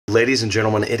Ladies and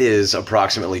gentlemen, it is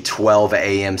approximately 12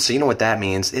 a.m. So you know what that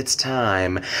means. It's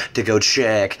time to go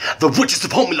check the richest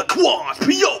of homie LEGIQN's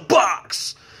P.O.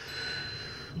 Box.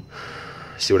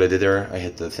 See what I did there? I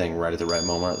hit the thing right at the right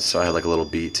moment, so I had like a little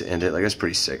beat to end it. Like, it's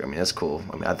pretty sick. I mean, that's cool.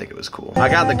 I mean, I think it was cool. I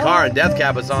got in the car and Death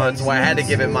Cab was on, so I had to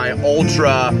give it my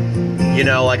ultra, you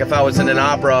know, like if I was in an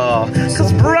opera.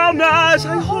 Cause brown eyes,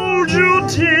 I hold you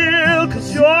dear,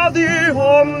 cause you're the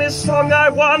only song I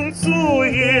want to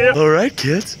hear. Alright,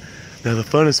 kids. Now the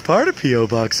funnest part of P.O.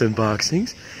 Box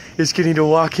unboxings is getting to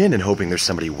walk in and hoping there's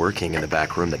somebody working in the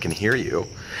back room that can hear you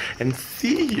and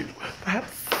see you.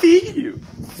 Perhaps see you.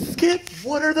 Skip,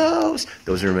 what are those?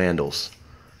 Those are mandals.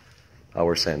 I'll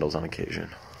wear sandals on occasion.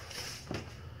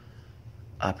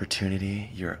 Opportunity,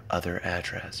 your other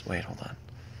address. Wait, hold on.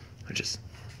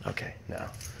 Okay, no.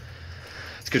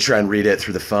 It's gonna try and read it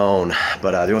through the phone,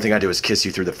 but the only thing I do is kiss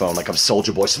you through the phone like I'm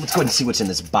Soldier Boy. So let's go ahead and see what's in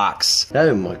this box.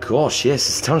 Oh my gosh, yes,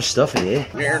 there's a ton of stuff in here.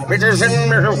 There's bitches in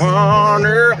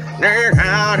marijuana, they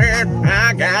got it,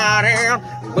 I got it.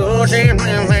 Pushing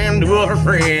them into a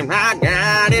frame, I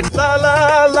got it. La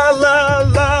la la la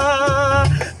la.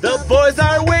 The boys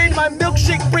are waiting, my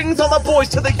milkshake brings all the boys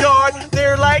to the yard.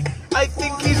 They're like, I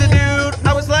think he's a dude.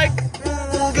 I was like,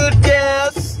 good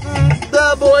guess.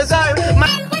 The boys are my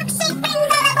milkshake brings all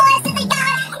the boys to the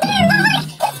yard. They're like,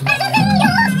 it's better than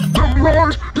yours. Damn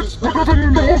right, it's better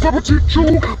than yours. I will teach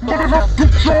you better not to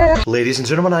judge. Ladies and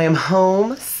gentlemen, I am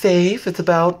home safe. It's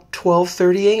about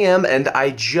 12:30 a.m. and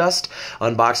I just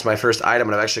unboxed my first item,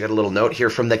 and I've actually got a little note here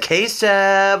from the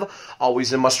KSEV.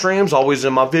 Always in my streams, always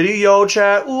in my video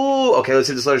chat. Ooh, okay, let's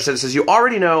see what this letter says. It says, you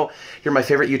already know you're my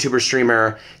favorite YouTuber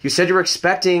streamer. You said you were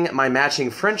expecting my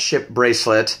matching friendship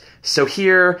bracelet. So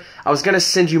here, I was going to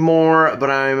send you more,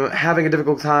 but I'm having a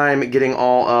difficult time getting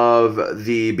all of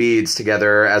the beads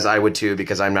together, as I would too,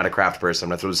 because I'm not a craft person. I'm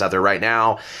going to throw this out there right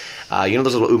now. You know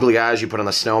those little oogly eyes you put on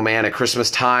the snowman at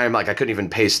Christmas time? Like, I couldn't even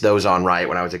paste those on right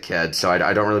when I was a kid, so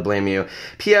I don't really blame you.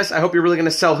 P.S. I hope you're really going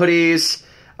to sell hoodies.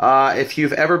 If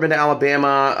you've ever been to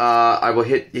Alabama, I will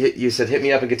you said hit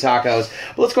me up and get tacos.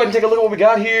 But let's go ahead and take a look at what we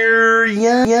got here.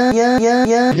 Yeah.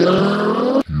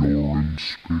 You're in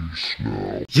space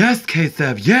now. Yes,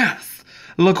 KSEV, yes.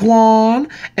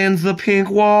 LEGIQN and the pink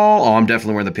wall. Oh, I'm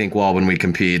definitely wearing the pink wall when we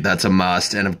compete. That's a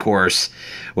must. And of course,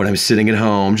 when I'm sitting at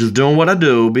home, just doing what I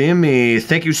do, being me.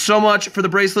 Thank you so much for the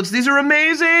bracelets. These are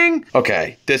amazing.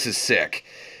 Okay, this is sick.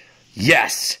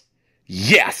 Yes.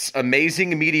 Yes,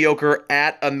 Amazing Mediocre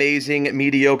at Amazing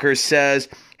Mediocre says,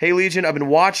 hey Legion, I've been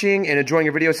watching and enjoying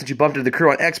your videos since you bumped into the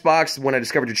crew on Xbox when I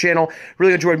discovered your channel.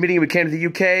 Really enjoyed meeting you. We came to the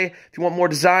UK. If you want more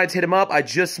designs, hit him up. I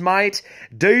just might.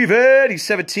 David, he's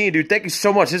 17, dude. Thank you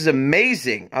so much. This is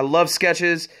amazing. I love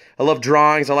sketches. I love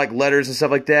drawings. I like letters and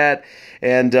stuff like that.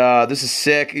 And this is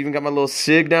sick. Even got my little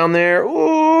sig down there.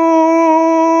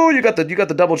 Ooh, you got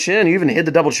the double chin. You even hid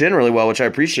the double chin really well, which I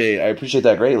appreciate. I appreciate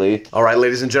that greatly. All right,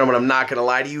 ladies and gentlemen, I'm not gonna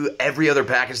lie to you. Every other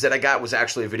package that I got was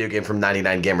actually a video game from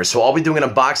 99 Gamers. So I'll be doing an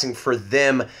unboxing for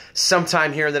them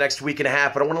sometime here in the next week and a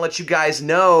half. But I want to let you guys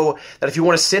know that if you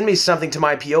want to send me something to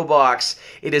my P.O. Box,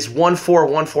 it is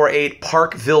 14148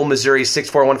 Parkville, Missouri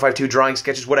 64152. Drawing,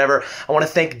 sketches, whatever. I want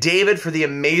to thank David for the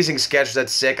amazing sketch.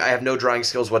 That's sick. I have no drawing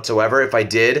skills whatsoever. If I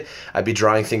did, I'd be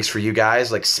drawing things for you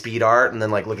guys, like speed art, and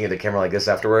then like looking at the camera like this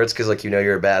afterwards, because like you know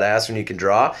you're a badass when you can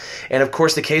draw. And of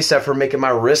course the KSEV for making my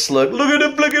wrist look at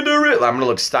the wrist. I'm gonna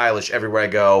look stylish everywhere I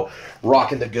go.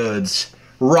 Rocking the goods.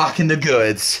 Rocking the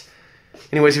goods.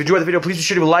 Anyways, if you enjoyed the video, please be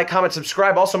sure to like, comment,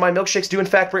 subscribe. Also, my milkshakes do in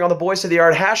fact bring all the boys to the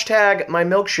yard. Hashtag my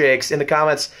milkshakes in the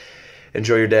comments.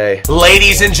 Enjoy your day.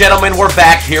 Ladies and gentlemen, we're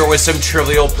back here with some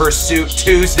Trivial Pursuit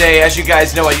Tuesday. As you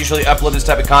guys know, I usually upload this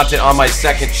type of content on my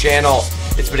second channel.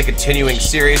 It's been a continuing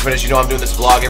series, but as you know, I'm doing this vlog